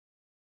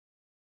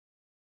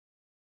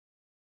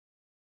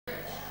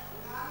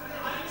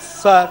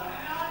Sir,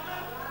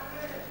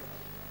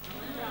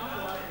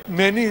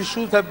 many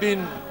issues have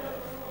been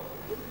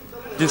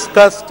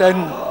discussed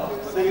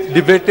and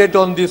debated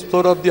on this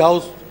floor of the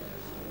House,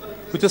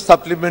 which is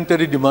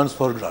supplementary demands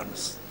for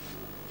grants.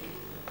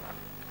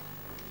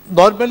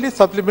 Normally,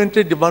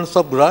 supplementary demands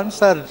of grants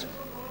are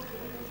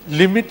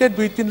limited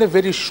within a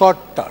very short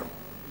term.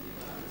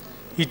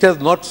 It has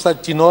not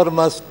such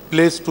enormous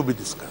place to be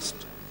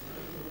discussed.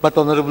 But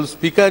Honorable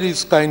Speaker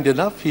is kind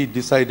enough, he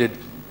decided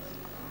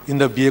in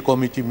the BA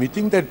committee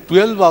meeting that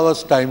 12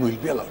 hours time will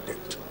be allotted.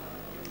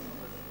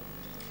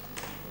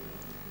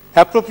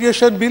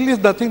 Appropriation bill is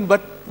nothing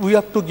but we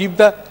have to give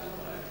the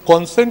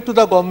consent to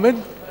the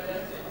government.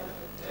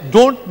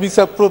 Don't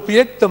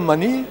misappropriate the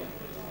money,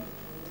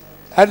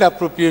 and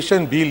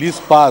appropriation bill is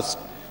passed,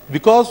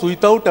 because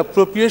without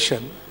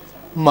appropriation,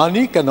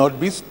 money cannot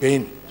be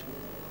spent.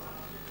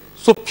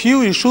 So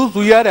few issues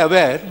we are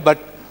aware, but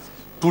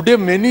today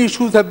many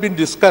issues have been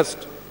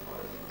discussed.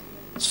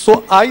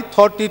 So I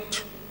thought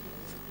it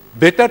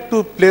better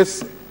to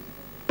place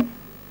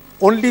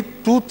only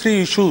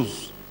 2-3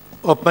 issues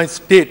of my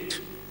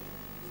state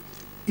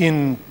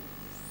in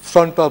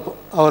front of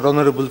our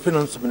Honorable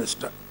Finance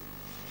Minister.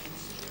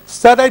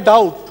 Sir, I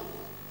doubt.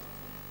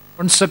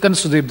 1 second,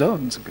 Sudip,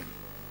 1 second.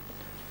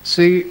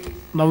 See,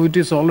 now it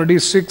is already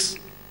 6.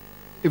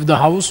 If the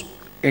House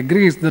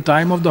agrees, the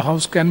time of the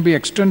House can be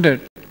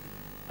extended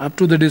up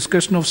to the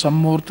discussion of some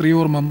more 3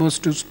 or members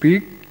to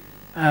speak,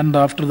 and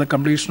after the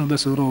completion of the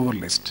 0-hour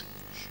list.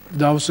 If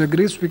the House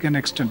agrees, we can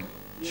extend.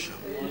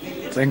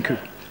 Thank you.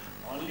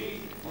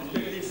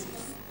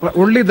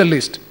 Only the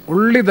list.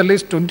 Only the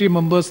list, 20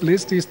 members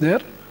list is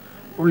there.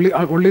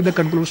 Only the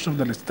conclusion of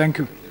the list. Thank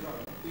you.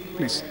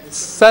 Please.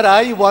 Sir,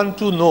 I want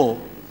to know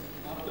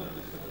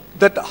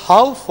that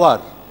how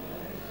far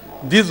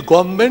this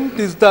government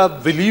is the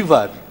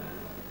believer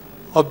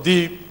of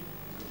the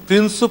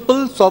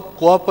principles of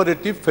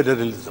cooperative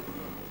federalism.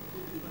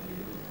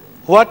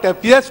 What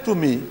appears to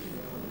me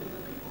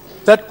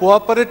that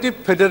cooperative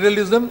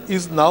federalism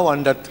is now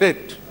under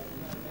threat.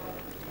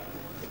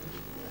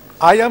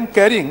 I am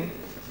carrying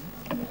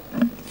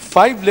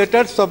 5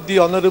 letters of the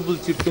Honorable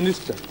Chief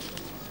Minister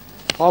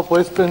of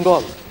West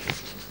Bengal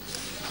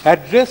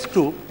addressed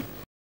to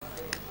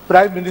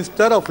Prime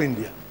Minister of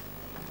India,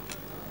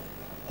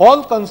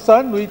 all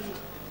concerned with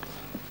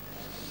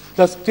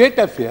the state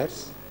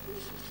affairs,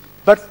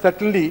 but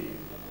certainly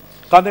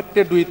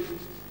connected with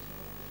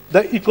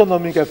the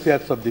economic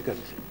affairs of the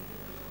country.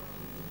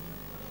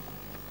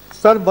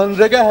 Sir,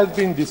 Manrega has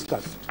been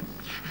discussed.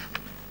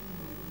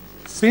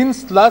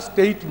 Since last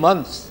 8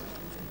 months,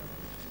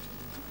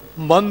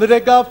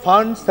 Manrega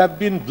funds have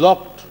been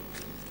blocked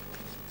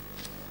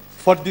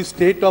for the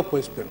state of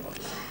West Bengal.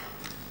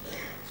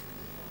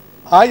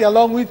 I,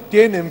 along with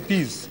 10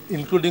 MPs,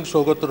 including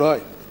Shogat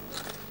Roy,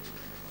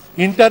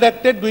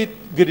 interacted with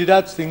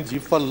Giriraj Singh ji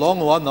for long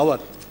 1 hour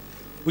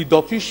with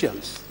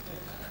officials,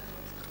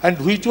 and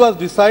which was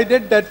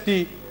decided that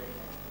the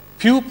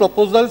few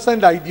proposals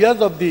and ideas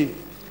of the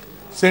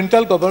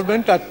central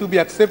government are to be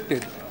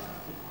accepted,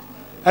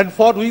 and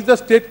for which the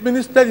state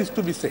minister is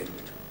to be sent.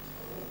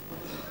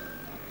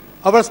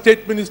 Our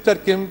state minister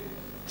came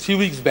 3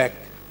 weeks back,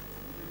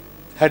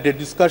 had a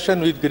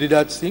discussion with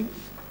Giriraj Singh,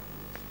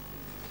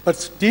 but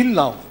still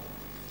now,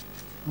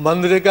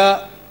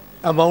 Manrega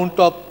amount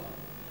of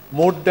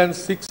more than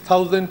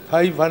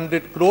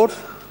 6,500 crores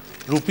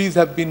rupees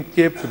have been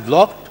kept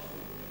blocked,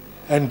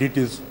 and it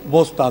is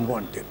most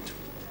unwanted.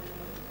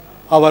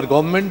 Our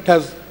government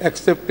has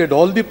accepted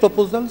all the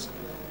proposals.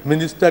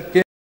 Minister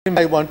came.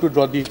 I want to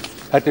draw the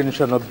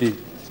attention of the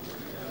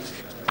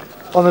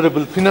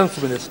Honorable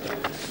Finance Minister.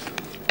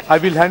 I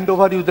will hand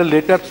over you the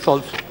letters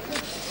also.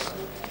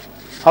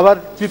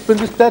 Our Chief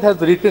Minister has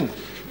written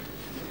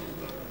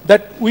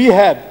that we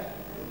have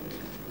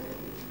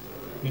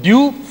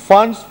due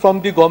funds from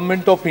the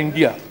Government of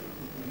India,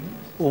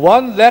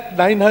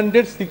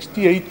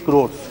 1,968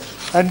 crores,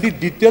 and the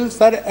details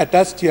are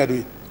attached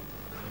herewith.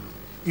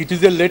 It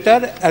is a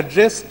letter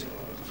addressed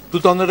to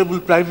the Honorable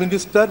Prime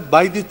Minister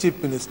by the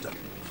Chief Minister.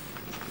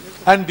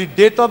 And the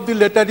date of the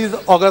letter is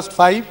August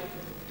 5,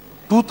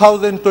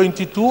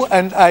 2022,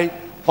 and I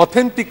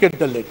authenticate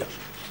the letter.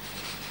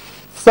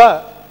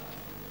 Sir,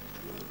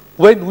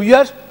 when we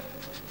are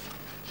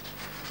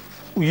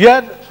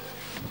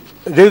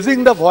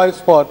raising the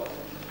voice for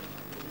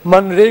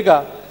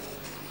Manrega,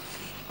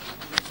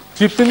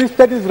 Chief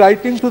Minister is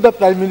writing to the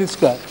Prime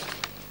Minister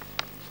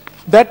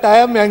that I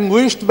am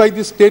anguished by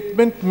the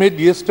statement made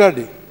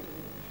yesterday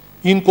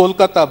in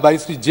Kolkata by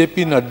Sri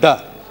J.P.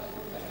 Nadda.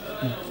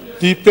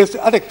 The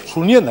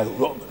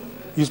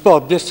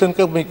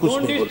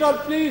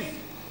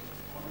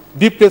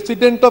the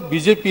President of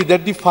BJP,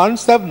 that the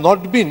funds have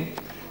not been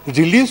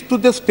released to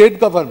the state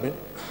government,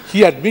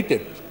 he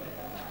admitted,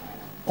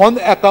 on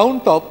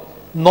account of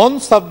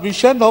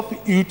non-submission of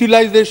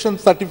utilization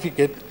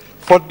certificate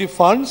for the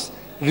funds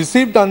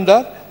received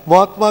under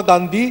Mahatma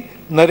Gandhi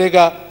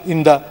Narega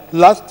in the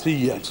last 3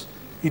 years.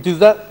 It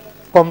is a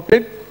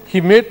complaint he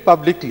made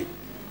publicly.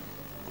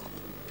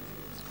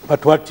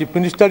 But what Chief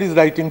Minister is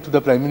writing to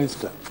the Prime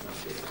Minister,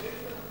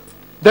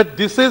 that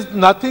this is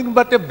nothing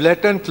but a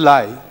blatant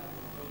lie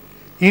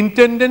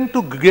intended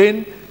to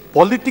gain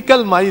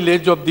political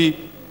mileage of the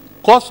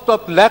cost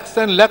of lakhs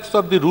and lakhs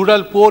of the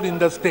rural poor in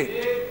the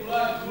state,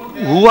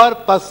 who are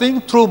passing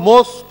through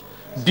most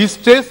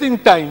distressing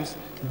times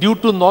due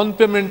to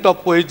non-payment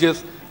of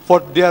wages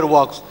for their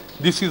works.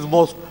 This is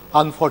most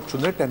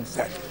unfortunate and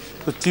sad.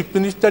 The Chief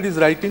Minister is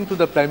writing to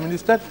the Prime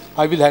Minister.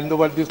 I will hand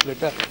over this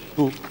letter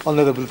to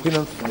Honorable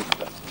Finance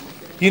Minister.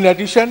 In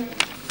addition,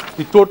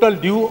 the total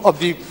due of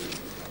the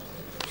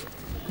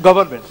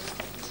government.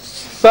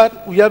 Sir,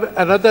 we have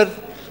another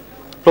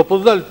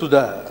proposal to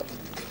the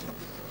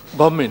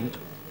government.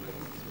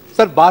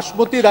 Sir,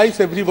 Basmati rice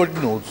everybody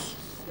knows.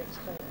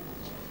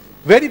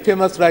 Very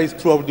famous rice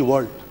throughout the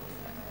world.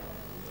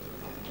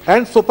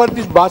 And so far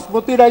this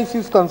Basmati rice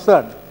is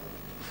concerned,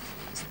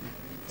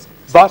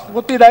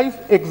 Basmati rice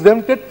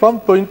exempted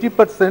from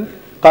 20%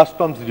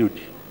 customs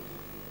duty.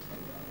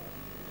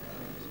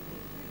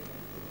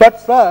 But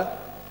sir,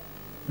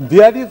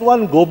 there is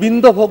one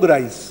Govindabhog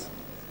rice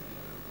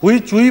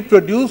which we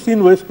produce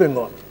in West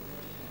Bengal.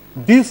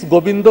 This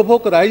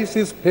Govindabhog rice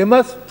is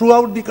famous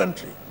throughout the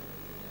country,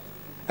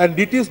 and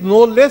it is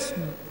no less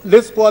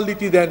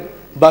quality than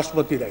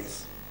Basmati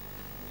rice.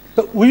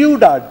 So we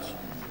would urge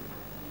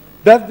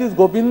that this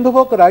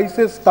Govindabhog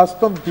rice's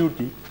customs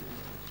duty,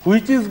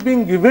 which is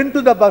being given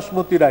to the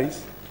Basmati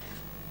rice,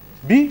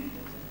 be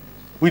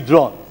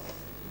withdrawn,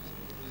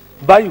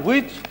 by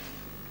which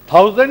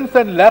thousands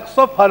and lakhs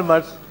of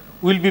farmers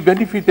will be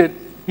benefited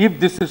if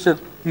this decision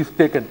is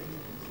taken.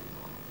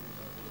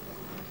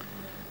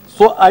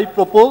 So I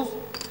propose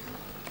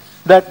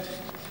that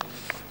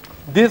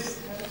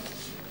this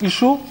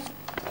issue,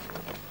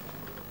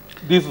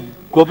 this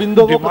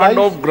Govindabhog rice, demand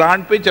of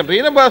grant पे चल रही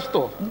है ना बस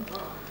तो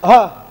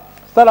हाँ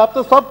sir आप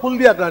तो सब फुल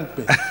दिया ग्रांट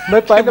पे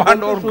मैं पहले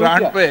डिमांड और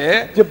ग्रांट पे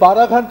जो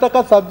 12 घंटा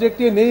का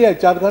सब्जेक्ट ये नहीं है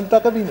 4 घंटा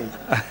का भी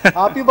नहीं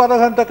आप ही 12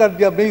 घंटा कर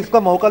दिया मैं इसका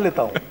मौका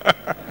लेता हूँ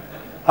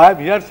I am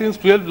here since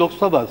 12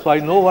 Lok Sabha so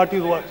I know what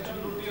is what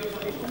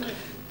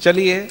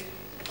चलिए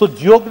तो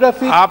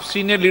जियोग्राफी आप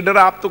सीनियर लीडर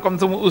आप तो कम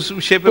से कम उस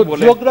विषय पे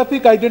बोले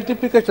geographic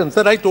identification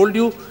sir I told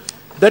you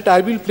that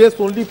I will place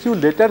only few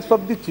letters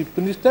of the Chief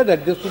Minister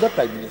addressed to the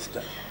Prime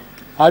Minister.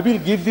 I will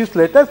give these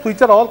letters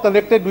which are all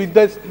connected with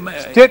the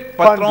state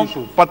fund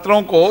issues.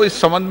 पत्रों को इस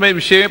संबंध में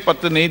विषय में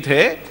पत्र नहीं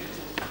थे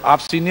आप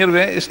सीनियर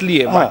हुए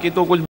इसलिए बाकी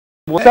तो कुछ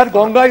Sir,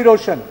 Ganga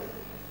erosion.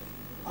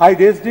 I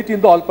raised it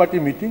in the all-party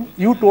meeting.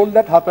 You told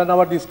that half an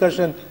hour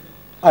discussion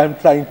I am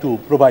trying to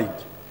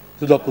provide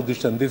to the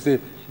opposition. This is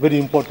a very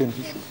important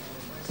issue.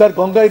 Sir,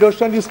 Ganga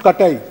erosion is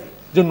katai,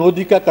 जो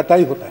नदी का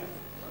कटाई होता है.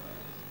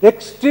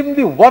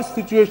 Extremely worst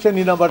situation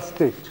in our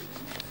state.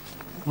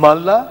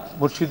 Malda,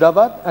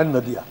 Murshidabad and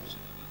Nadia.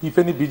 If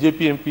any BJP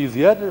MP is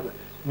here,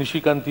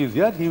 Nishikant is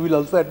here, he will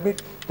also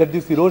admit that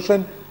this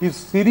erosion is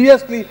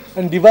seriously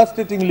and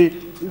devastatingly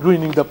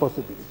ruining the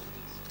possibility.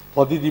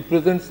 Adi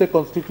represents a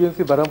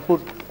constituency, Barampur,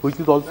 which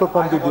is also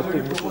from the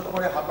district.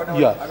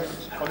 Yeah.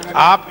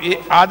 आप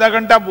आधा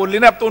घंटा बोल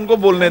लेना अब तो उनको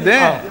बोलने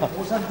दें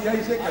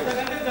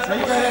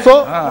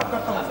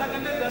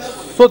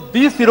So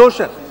this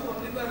erosion,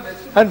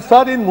 and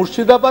sir, in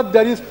Murshidabad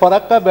there is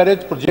Farakka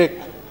barrage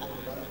project.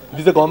 It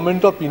is the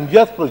government of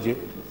India's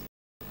project.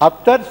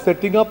 After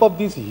setting up of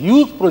this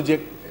huge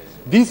project,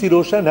 this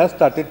erosion has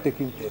started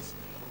taking place.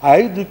 I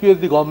request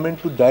the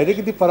government to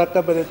direct the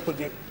Farakka barrage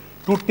project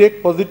to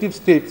take positive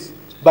steps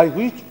by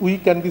which we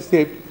can be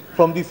saved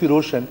from this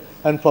erosion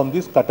and from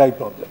this Katai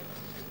problem.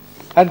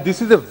 And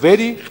this is a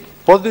very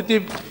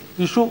positive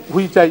issue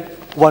which I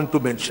want to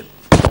mention.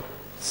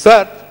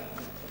 Sir,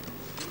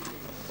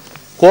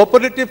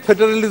 cooperative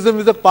federalism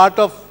is a part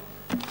of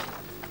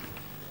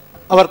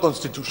our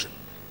constitution.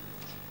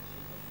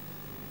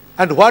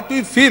 And what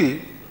we feel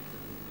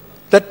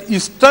that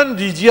eastern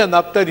region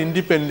after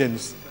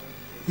independence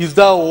is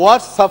the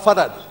worst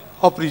sufferer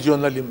of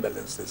regional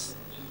imbalances.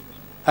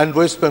 And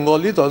West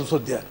Bengal is also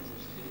there.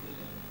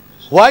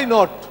 Why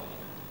not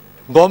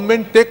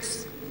government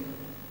takes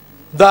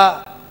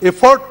the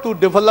effort to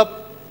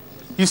develop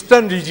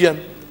eastern region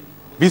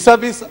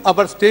vis-a-vis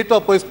our state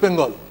of West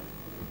Bengal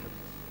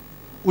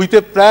with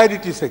a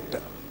priority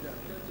sector.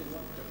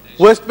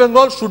 West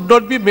Bengal should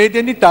not be made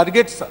any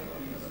targets, sir.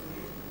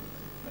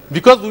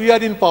 Because we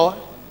are in power.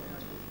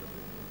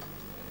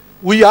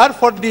 We are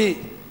for the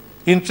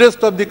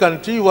interest of the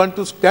country, we want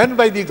to stand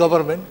by the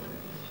government.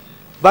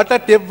 But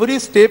at every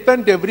step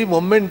and every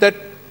moment that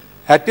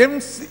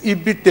attempts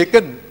if be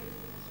taken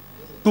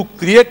to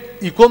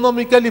create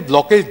economically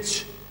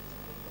blockage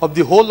of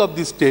the whole of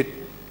the state,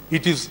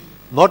 it is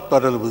not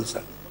tolerable,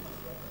 sir.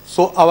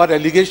 So our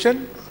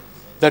allegation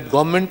that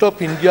government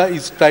of India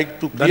is trying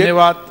to create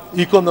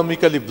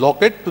economically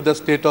blockade to the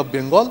state of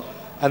Bengal,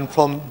 and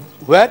from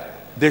where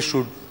they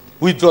should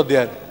withdraw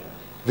their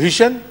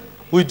vision,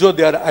 withdraw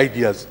their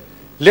ideas.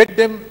 Let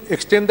them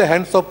extend the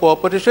hands of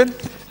cooperation,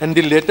 and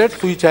the letters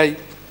which I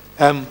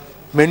am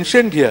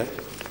mentioned here,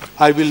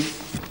 I will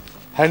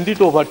hand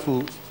it over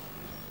to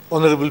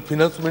Honorable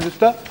Finance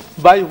Minister,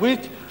 by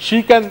which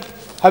she can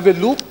have a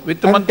look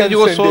वित्त and मंत्री can जी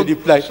को send a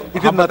reply. It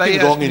is आप nothing बताइए,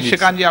 wrong in it.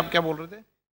 Nishikant जी आप क्या बोल रहे थे?